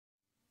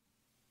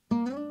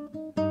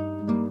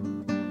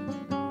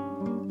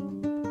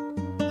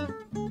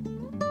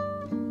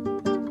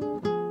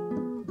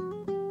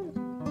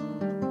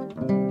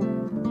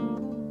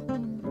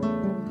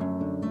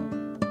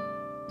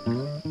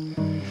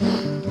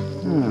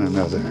And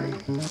another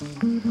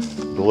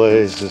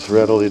blaze is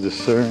readily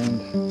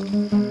discerned.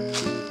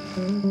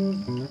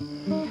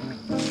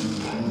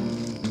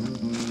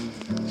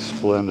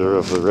 Splendor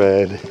of the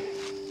red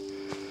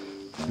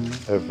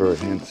ever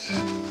hints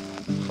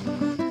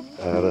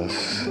at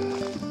us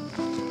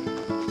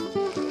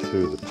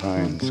through the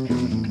pine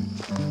screen.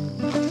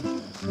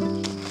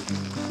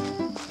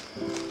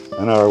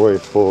 And our way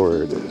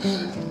forward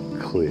is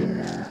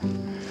clear.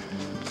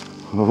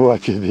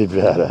 What could be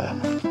better?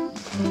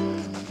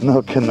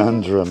 No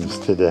conundrums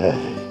today.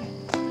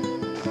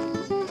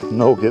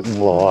 No getting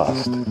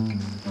lost.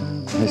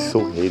 I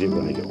so hate it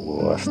when I get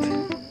lost.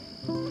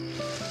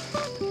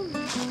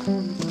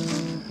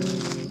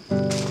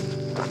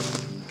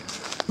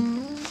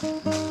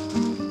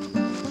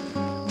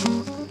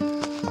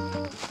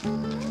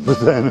 But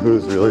then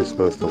who's really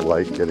supposed to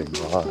like getting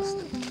lost?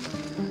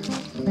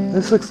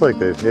 This looks like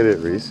they've hit it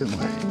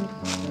recently.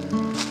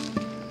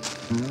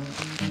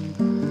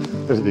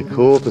 It'd be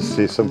cool to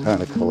see some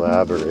kind of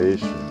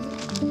collaboration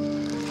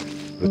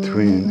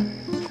between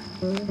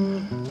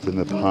the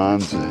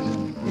Neponset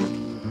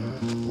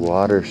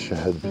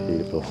watershed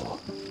people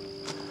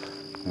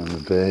and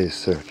the Bay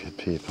Circuit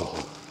people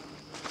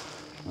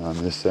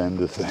on this end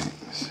of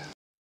things.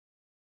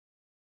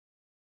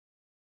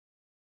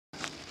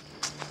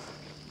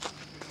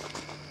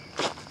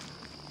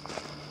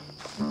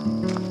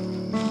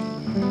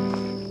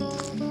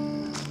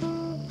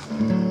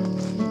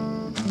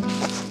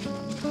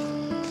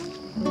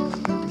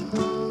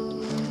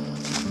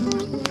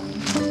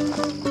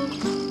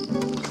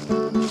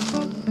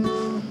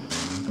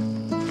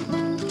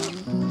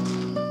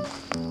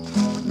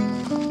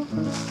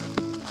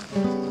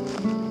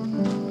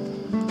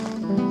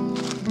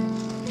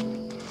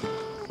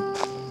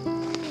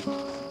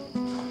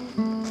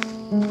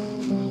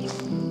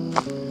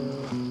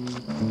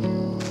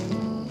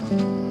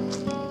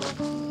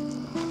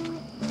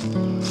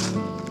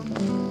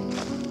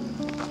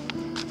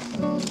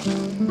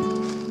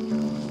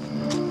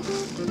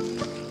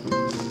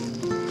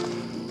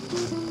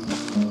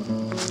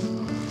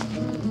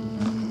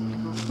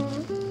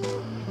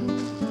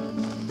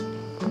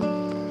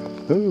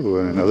 Ooh,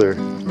 and another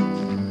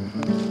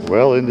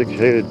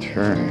well-indicated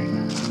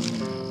turn.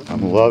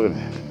 I'm loving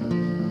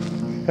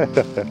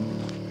it.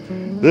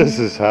 This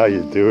is how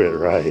you do it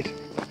right.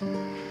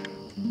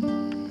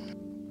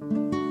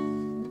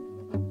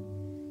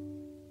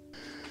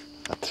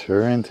 A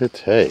turn to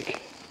take.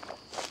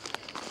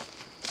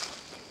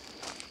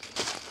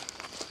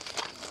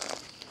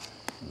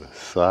 The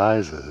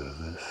size of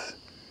this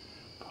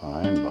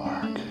pine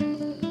bark.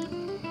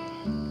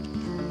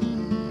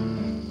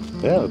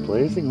 Yeah, the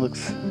blazing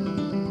looks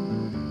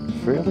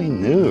fairly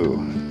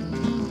new.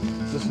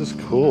 This is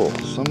cool.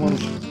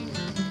 Someone's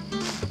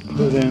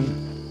put in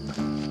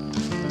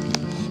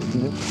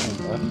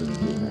significant effort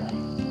here.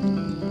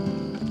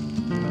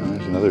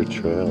 There's another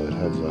trail that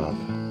heads off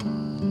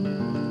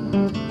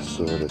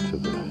sort of to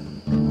the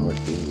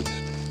northeast.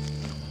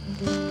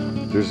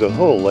 There's a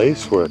whole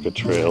lacework of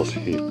trails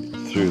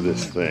through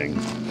this thing.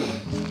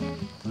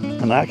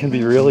 And that can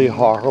be really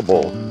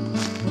horrible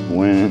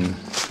when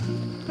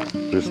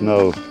there's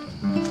no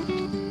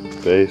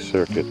Bay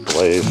Circuit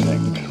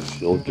blazing,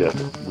 because you'll get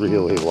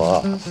really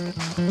lost.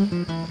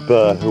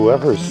 But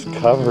whoever's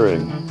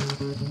covering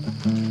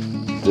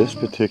this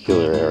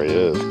particular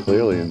area is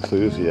clearly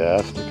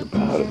enthusiastic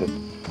about it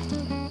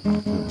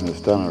and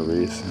has done a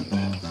recent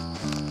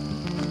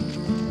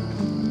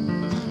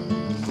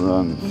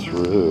run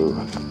through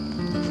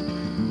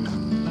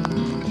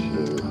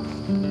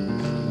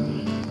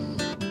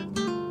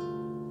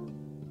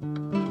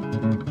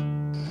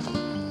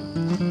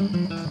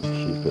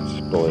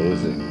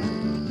blazing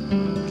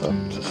up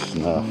to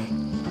snuff.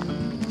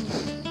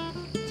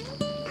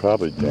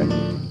 Probably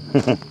Denny.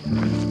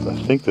 I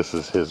think this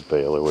is his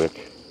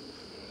bailiwick.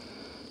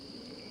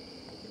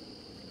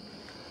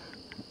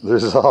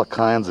 There's all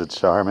kinds of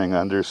charming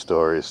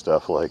understory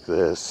stuff like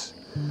this.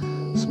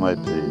 This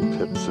might be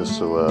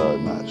Pipsissewa,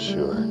 I'm not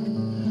sure.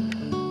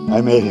 I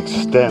made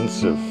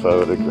extensive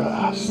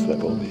photographs that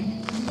will be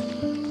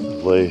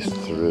laced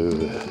through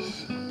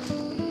this.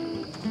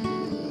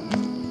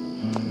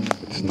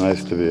 It's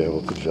nice to be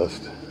able to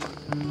just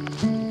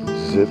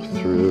zip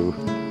through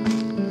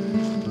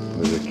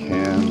with a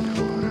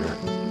camcorder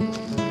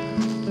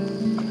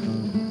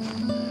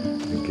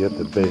and get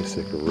the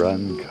basic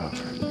run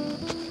covered.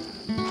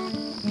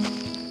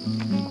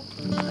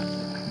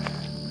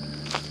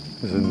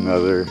 There's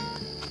another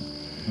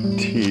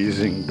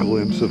teasing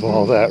glimpse of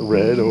all that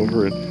red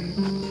over in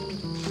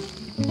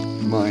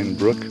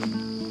Brook.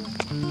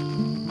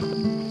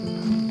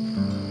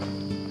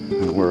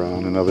 And we're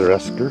on another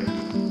esker.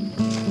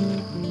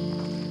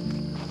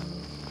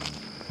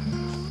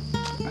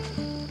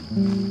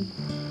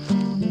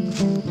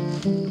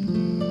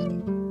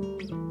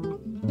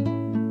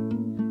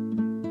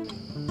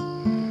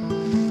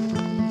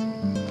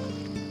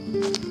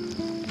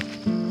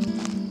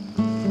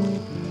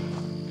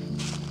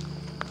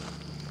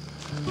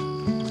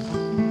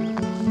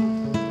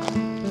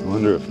 I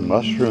wonder if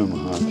mushroom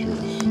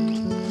hunters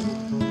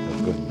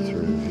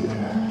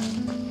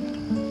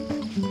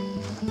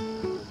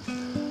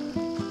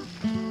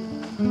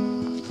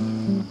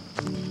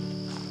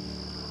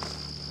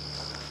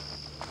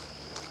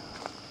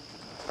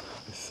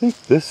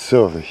think this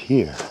over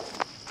here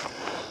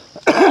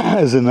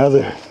is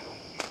another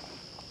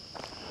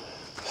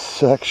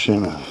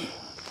section of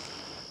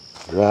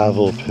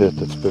gravel pit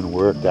that's been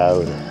worked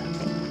out.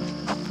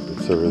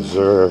 It's a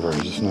reserve, or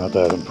just not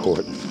that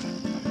important.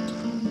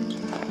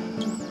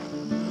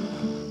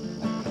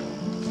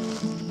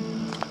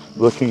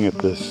 Looking at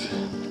this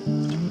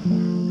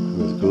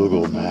with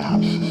Google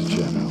Maps is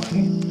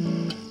generally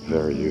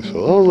very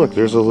useful. Oh look,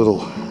 there's a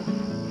little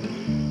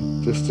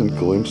distant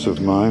glimpse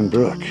of Mine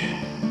Brook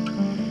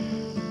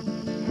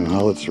in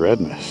all its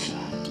redness.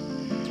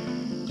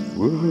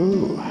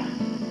 Woohoo!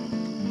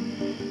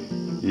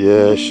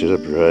 Yeah, I should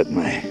have brought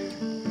my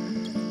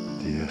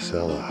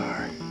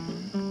DSLR.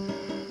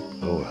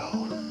 Oh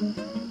well.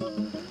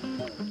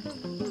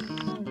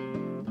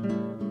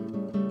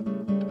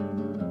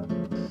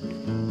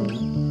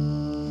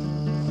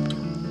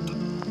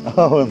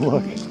 Oh, and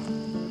look,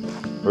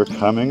 we're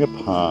coming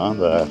upon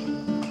that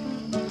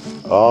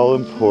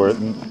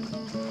all-important,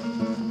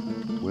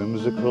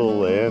 whimsical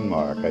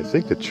landmark. I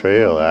think the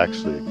trail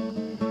actually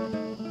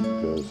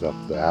goes up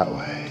that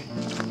way.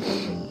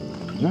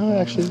 No, it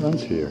actually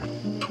runs here.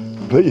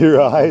 But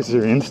your eyes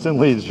are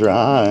instantly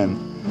drawn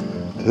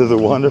to the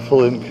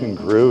wonderful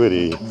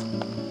incongruity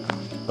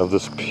of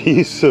this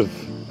piece of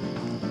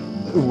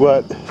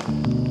what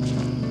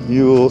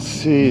you will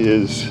see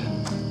is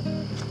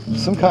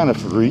some kind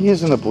of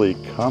reasonably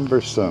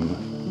cumbersome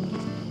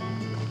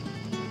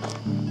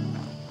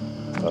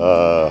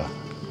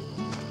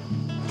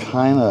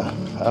kind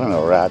of, I don't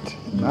know,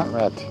 not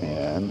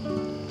rattan,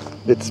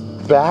 it's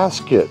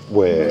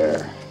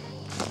basketware.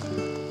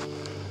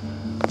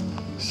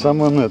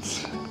 Someone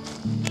that's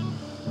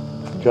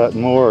got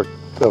more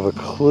of a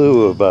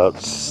clue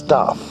about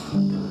stuff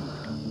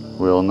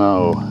will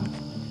know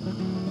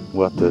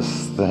what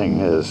this thing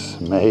is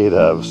made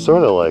of.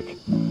 Sort of like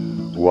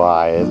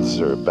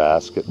withes or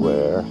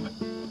basketware.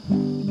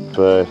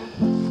 But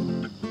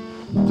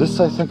this,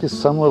 I think, is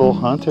some little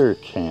hunter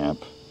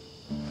camp.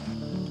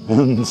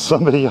 And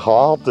somebody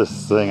hauled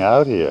this thing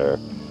out here.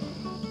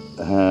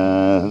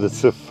 And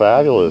it's a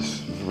fabulous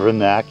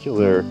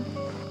vernacular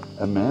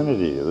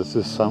amenity. This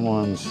is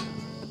someone's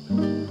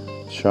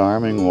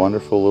charming,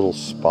 wonderful little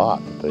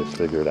spot that they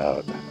figured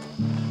out.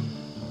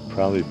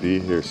 Probably be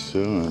here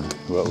soon.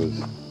 What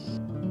was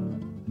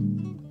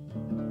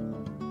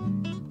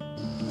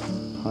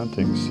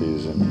hunting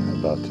season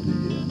about to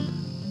begin.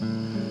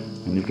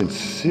 And you can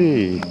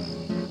see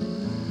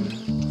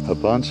a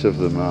bunch of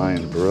the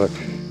Mine Brook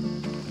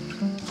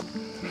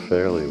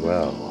fairly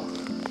well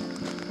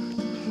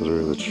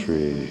through the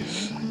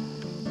trees.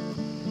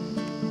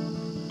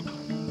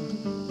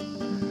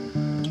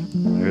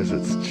 There's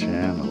its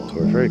channel.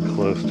 We're very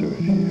close to it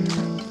here.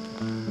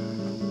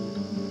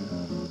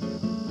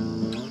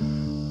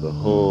 The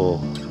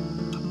whole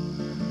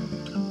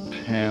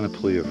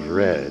panoply of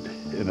red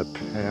in a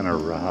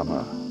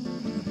panorama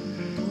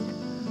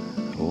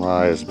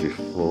lies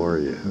before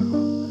you.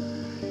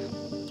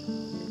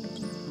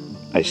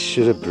 I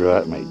should have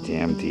brought my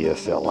damn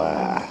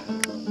DSLR.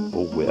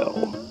 Oh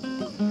well.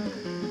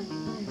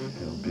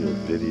 It'll be a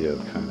video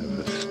kind of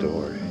a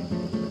story.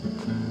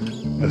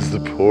 As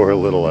the poor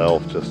little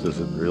elf just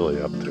isn't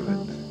really up to it.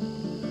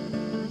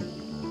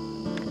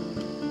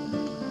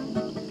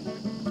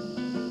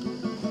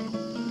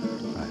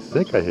 I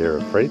think I hear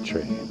a freight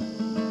train.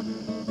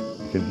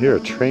 You can hear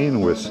a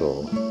train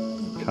whistle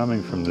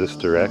coming from this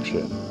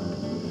direction.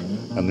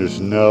 And there's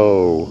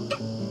no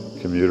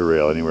commuter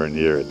rail anywhere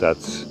near it.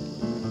 That's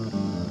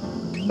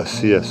a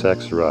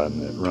CSX run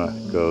that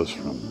goes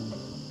from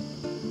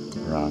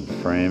around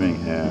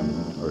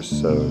Framingham or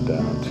so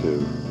down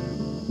to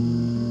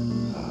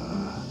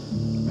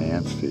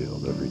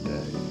Mansfield every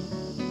day.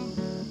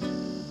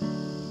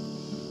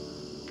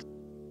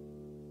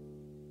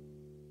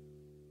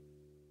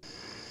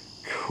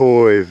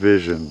 Coy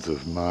visions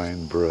of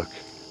Mine Brook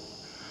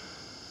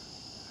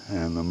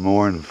and the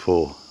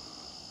mournful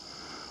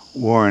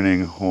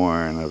warning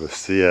horn of a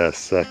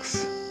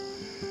CSX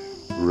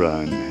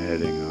run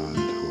heading on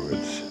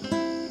towards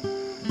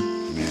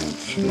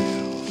Mansfield.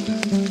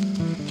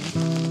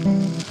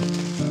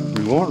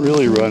 We won't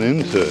really run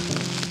into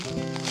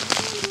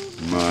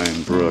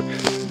Mine Brook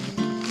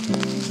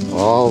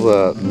all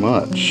that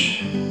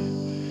much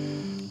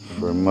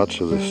for much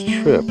of this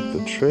trip.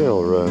 The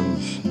trail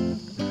runs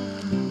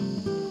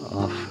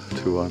off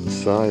to one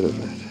side of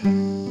it.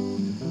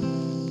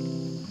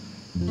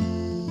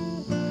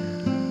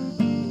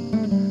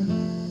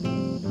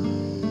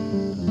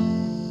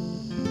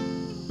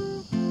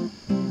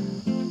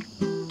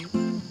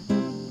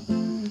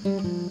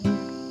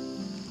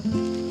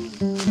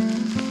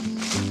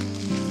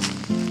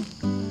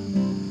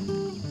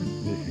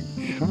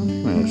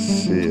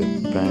 See a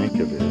bank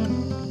of it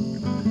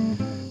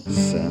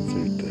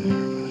centered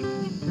there,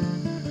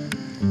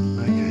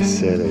 but like I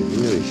said, I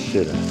really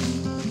should have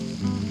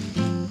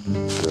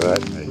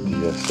brought my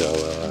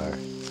DSLR.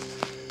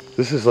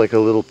 This is like a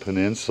little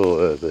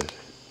peninsula that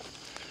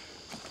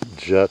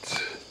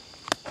juts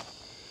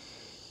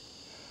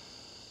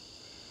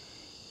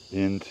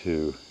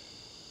into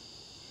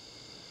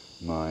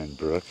mine,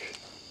 Brook,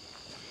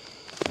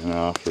 and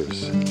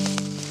offers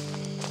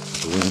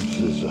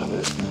glimpses of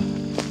it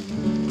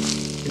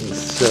in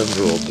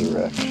several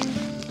directions.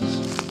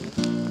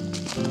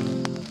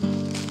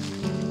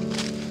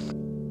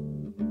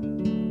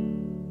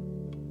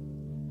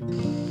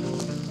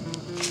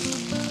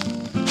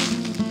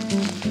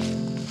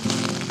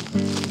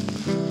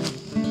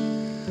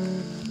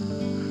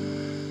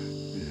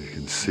 You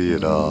can see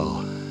it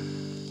all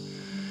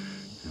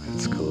in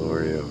its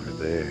glory over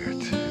there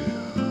too.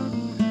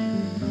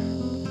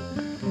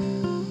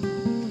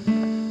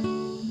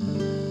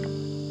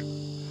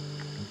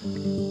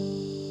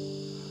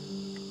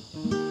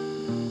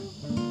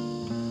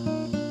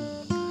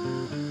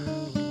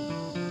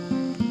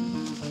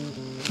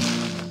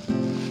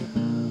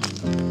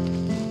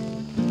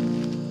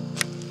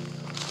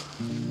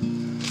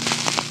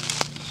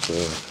 So,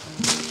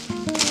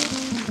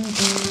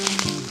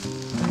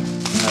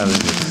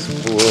 having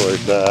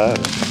explored that,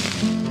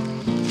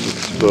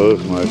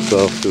 exposed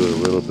myself to a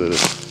little bit of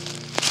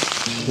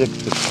tick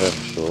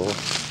potential,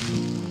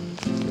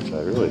 which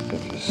I really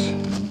think is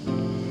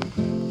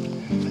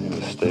in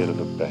a state of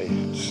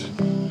abeyance,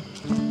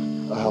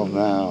 I'll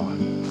now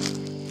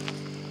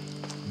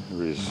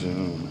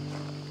resume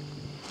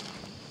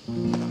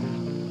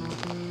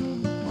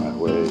my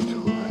way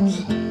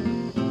towards.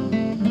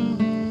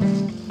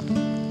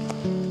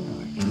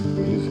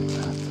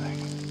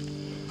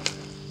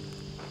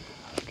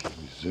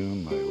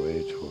 Resume my way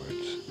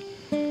towards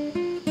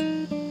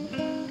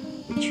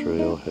the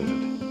trailhead.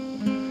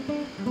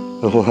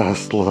 The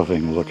last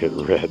loving look at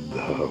red,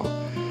 though.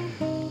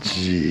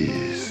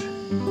 Jeez.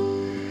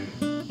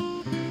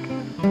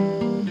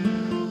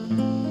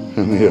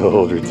 And the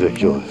old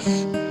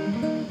ridiculous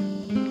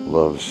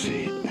love seat.